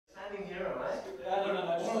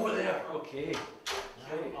Okay.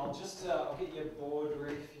 Okay, I'll just I'll get your board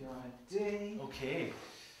ready for your ID. Okay.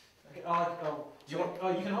 Okay. Do you want? Oh,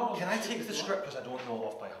 you can hold on. Can I take the script because I don't know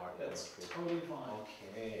off by heart? That's totally fine.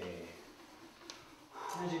 Okay.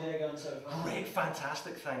 How's your day going so far? Great,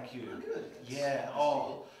 fantastic, thank you. Oh, good. Yeah.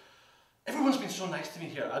 Oh, everyone's been so nice to me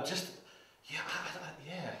here. Yeah,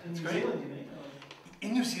 In it's New great. Zealand, you mean?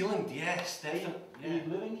 In New Zealand, yes, definitely. Are you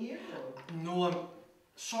living here? Or? No,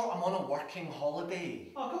 I'm on a working holiday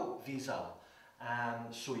visa.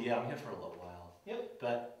 So yeah, I'm here for a little while. Yep.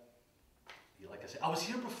 But yeah, like I said, I was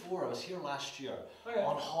here before. I was here last year Okay.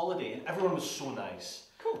 on holiday, and everyone was so nice.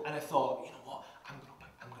 Cool. And I thought, you know what? I'm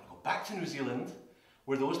gonna go back to New Zealand,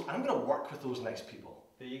 where I'm gonna work with those nice people.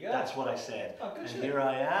 There you go. That's what I said. Oh, good and shit. here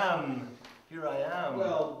I am. Here I am.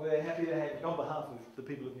 Well, we're happy to have you on behalf of the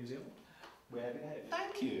people of New Zealand. We're happy to have you.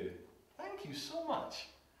 Thank you. Thank you so much.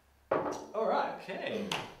 All right. Okay.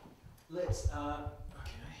 Let's get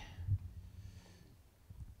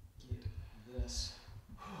this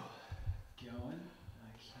going.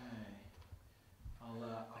 Okay. I'll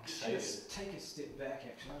Excited. just take a step back.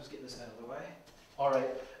 Actually, I'll just get this out of the way. All right.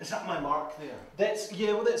 Is that my mark there? That's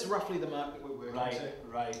that's roughly the mark that we're working to.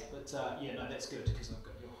 Right. But yeah, no, that's good because I've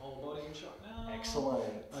got your whole body in shot now. Excellent.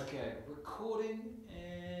 Okay, recording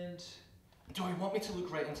and. Do you want me to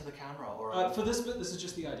look right into the camera, or? For this bit, this is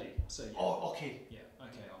just the ID. So yeah. Oh, okay. Yeah.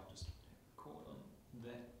 Okay, I'll just record on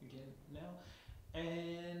that again now.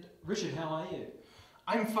 And Richard, how are you?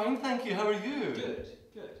 I'm fine, thank you. How are you? Good.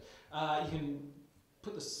 Good. You can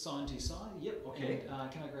put the sign to your side. Yep. Okay.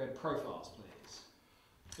 And, can I grab profiles, please?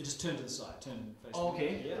 Just turn to the side. Turn face. Oh,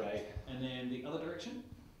 okay. Yep. Right. And then the other direction.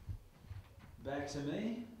 Back to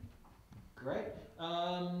me. Great.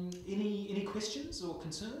 Any questions or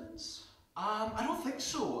concerns? I don't think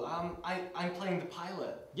so. I'm playing the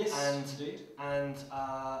pilot. Yes, and indeed. And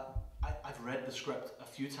I've read the script a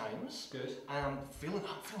few times. Good. And I'm feeling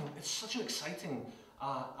it's such an exciting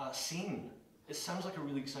scene. It sounds like a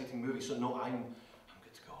really exciting movie. So no, I'm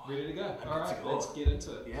good to go. Ready to go. I'm All good right, to go. let's get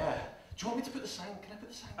into it. Yeah. Do you want me to put the sign? Can I put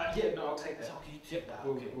the sign? Yeah, no, I'll take that. Okay, you take that.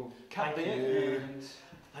 We'll, Okay. we'll cut Thank there. you. And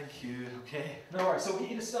Thank you. Okay. no worries. So we'll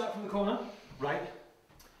get you to start from the corner. Right.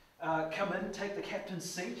 Come in, take the captain's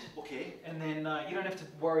seat, Okay. and then you don't have to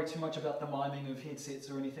worry too much about the miming of headsets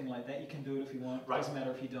or anything like that. You can do it if you want. Right. Doesn't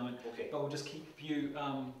matter if you don't. Okay. But we'll just keep you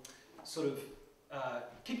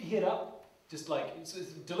keep your head up. Just like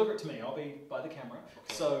deliver it to me. I'll be by the camera.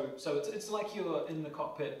 Okay. So it's like you're in the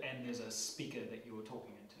cockpit and there's a speaker that you were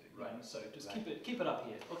talking into. Right. So just keep it up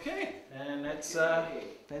here. Okay. And that's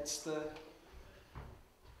that's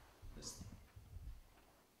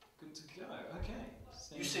good to go. Okay.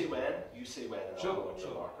 You say when. You say when. And Sure, I'll go on your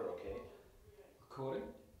sure. marker. Okay. Recording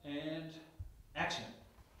and action.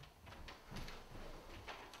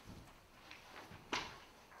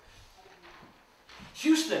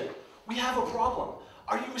 Houston, we have a problem.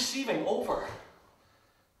 Are you receiving? Over.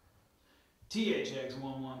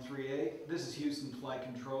 THX-1138, this is Houston Flight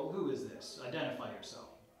Control. Who is this? Identify yourself.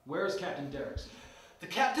 Where is Captain Derrickson? The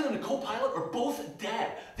captain and the co-pilot are both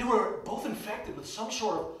dead. They were both infected with some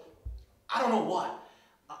sort of, I don't know what.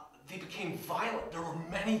 They became violent. There were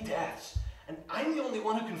many deaths. And I'm the only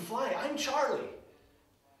one who can fly. I'm Charlie.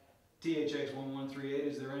 THX-1138,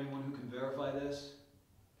 is there anyone who can verify this?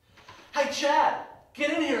 Hey, Chad, get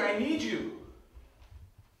in here. I need you.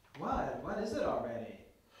 What? What is it already?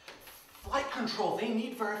 Flight control, they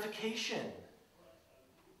need verification.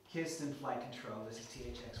 Houston Flight Control, this is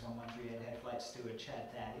THX-1138 Head Flight Steward Chad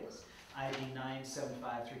Thaddeus. ID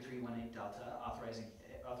 9753318 Delta,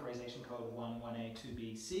 authorization code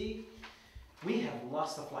 11A2BC. We have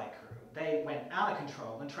lost the flight crew. They went out of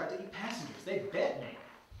control and tried to eat passengers. They bit me.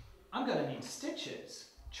 I'm gonna need stitches.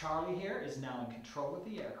 Charlie here is now in control of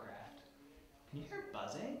the aircraft. Can you hear it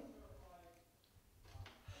buzzing?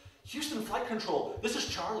 Houston Flight Control, this is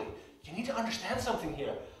Charlie. You need to understand something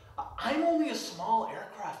here. I'm only a small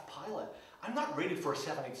aircraft pilot. I'm not rated for a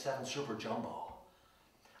 787 Super Jumbo.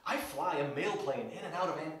 I fly a mail plane in and out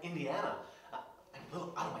of Indiana. I'm a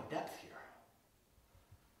little out of my depth here.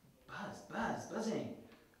 Buzzing.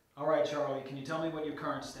 All right, Charlie, can you tell me what your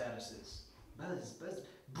current status is? Buzz.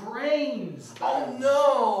 Brains! Buzz. Oh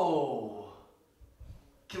no!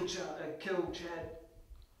 Kill Chad.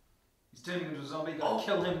 He's turning into a zombie. Gotta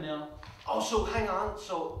kill him now. Oh, so hang on.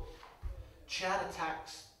 So Chad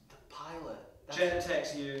attacks the pilot. Chad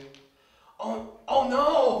attacks you. Oh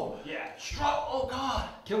no! Yeah. Oh God!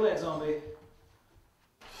 Kill that zombie.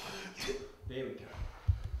 There we go.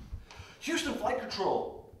 Houston Flight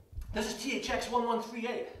Control. This is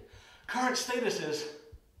THX-1138. Current status is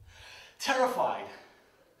terrified.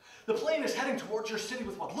 The plane is heading towards your city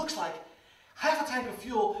with what looks like half a tank of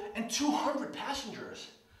fuel, and 200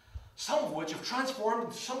 passengers, some of which have transformed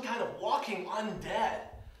into some kind of walking undead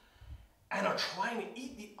and are trying to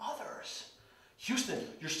eat the others. Houston,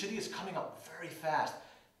 your city is coming up very fast,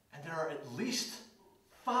 and there are at least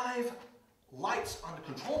 5 lights on the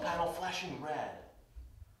control panel flashing red.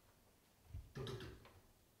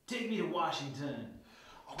 Take me to Washington.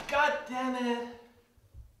 Oh, God damn it!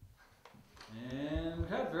 And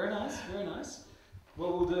cut. Very nice, very nice.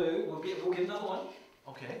 What we'll do, we'll get another one.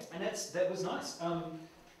 Okay. And that was nice.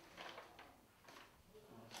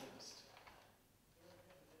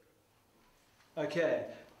 Okay.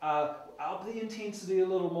 Up the intensity a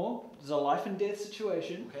little more. There's a life and death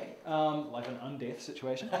situation. Okay. Life and undeath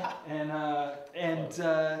situation. and I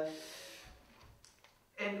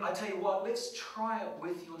tell you what, let's try it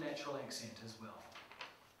with your natural accent as well.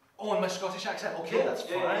 Oh, and my Scottish accent. Okay, Yeah, that's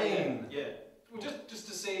fine. Yeah. Well, just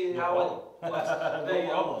to see No how problem. they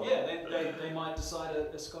No problem. they might decide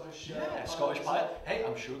a Scottish Scottish pilot. Hey,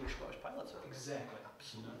 I'm sure they're Scottish pilots. Exactly.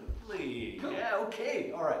 Absolutely. Cool. Yeah.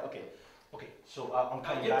 Okay. All right. Okay. Okay. So I'm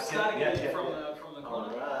coming back starting in. from the corner.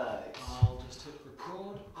 All right. I'll just hit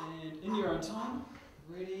record and in your own time.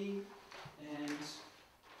 Ready and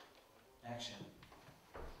action.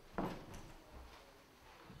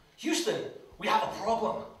 Houston, we have a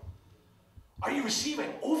problem. Are you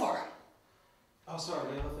receiving? Over. Oh,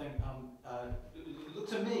 sorry. The other thing. Look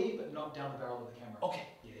to me, but not down the barrel of the camera. Okay.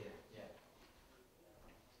 Yeah.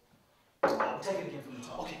 I'll take it again from the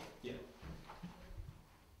top. Okay. Yeah.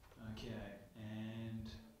 Okay, and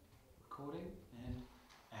recording and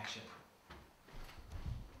action.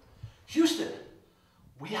 Houston,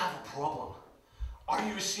 we have a problem. Are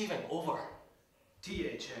you receiving? Over.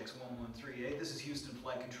 THX-1138, this is Houston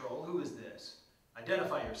Flight Control. Who is this?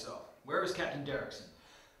 Identify yourself. Where is Captain Derrickson?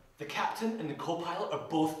 The captain and the co-pilot are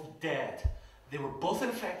both dead. They were both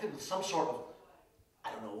infected with some sort of,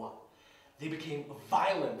 I don't know what. They became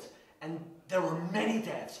violent, and there were many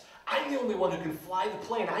deaths. I'm the only one who can fly the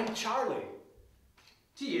plane. I'm Charlie.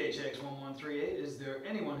 THX-1138, is there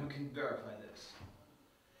anyone who can verify this?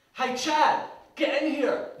 Hi, Chad. Get in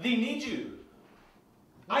here. They need you.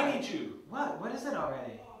 I need you. What? What is it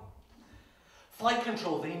already? Flight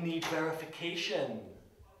control, they need verification.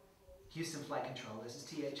 Houston Flight Control, this is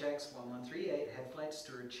THX-1138, Head Flight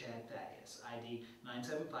Steward Chad Thaddeus, ID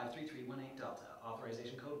 9753318 Delta,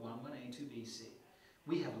 authorization code 11A2BC.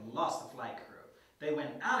 We have lost the flight crew. They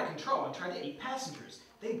went out of control and tried to eat passengers.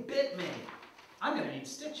 They bit me. I'm gonna need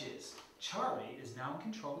stitches. Charlie is now in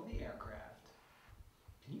control of the aircraft.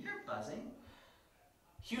 Can you hear buzzing?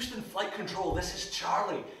 Houston Flight Control, this is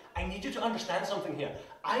Charlie. I need you to understand something here.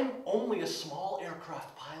 I'm only a small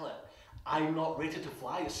aircraft pilot. I'm not rated to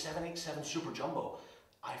fly a 787 Super Jumbo.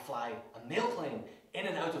 I fly a mail plane in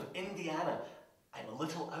and out of Indiana. I'm a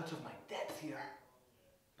little out of my depth here.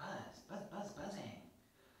 Buzzing.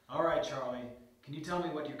 All right, Charlie. Can you tell me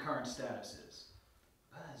what your current status is?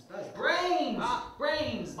 Buzz. Brains!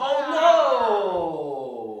 Brains! Oh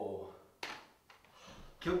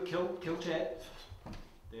no! Kill Chad.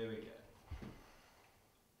 There we go.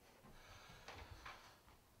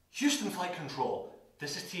 Houston Flight Control,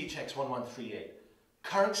 this is THX-1138.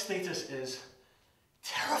 Current status is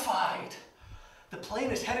terrified. The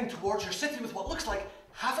plane is heading towards your city with what looks like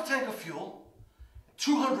half a tank of fuel,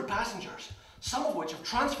 200 passengers, some of which have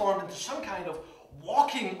transformed into some kind of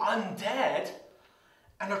walking undead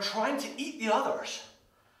and are trying to eat the others.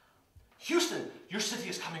 Houston, your city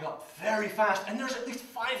is coming up very fast, and there's at least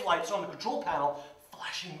 5 lights on the control panel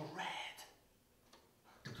flashing red.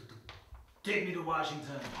 Take me to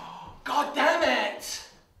Washington. God damn it!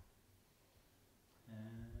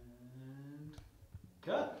 And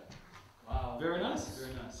cut. Wow. Very nice.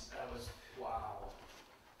 Very nice. That was, wow.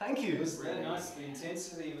 Thank you. It was really nice. The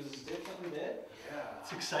intensity was definitely there. Yeah.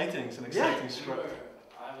 It's exciting. It's an exciting script.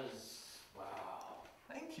 I was, wow.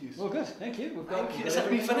 Thank you. Well, good. Thank you. We've Thank you. got Is that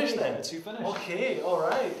me finished then? It's you finished. Okay, all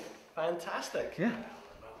right. Fantastic. Yeah.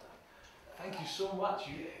 Thank you so much.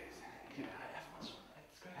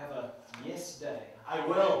 Have a yes day. I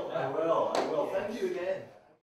will. Thank you again.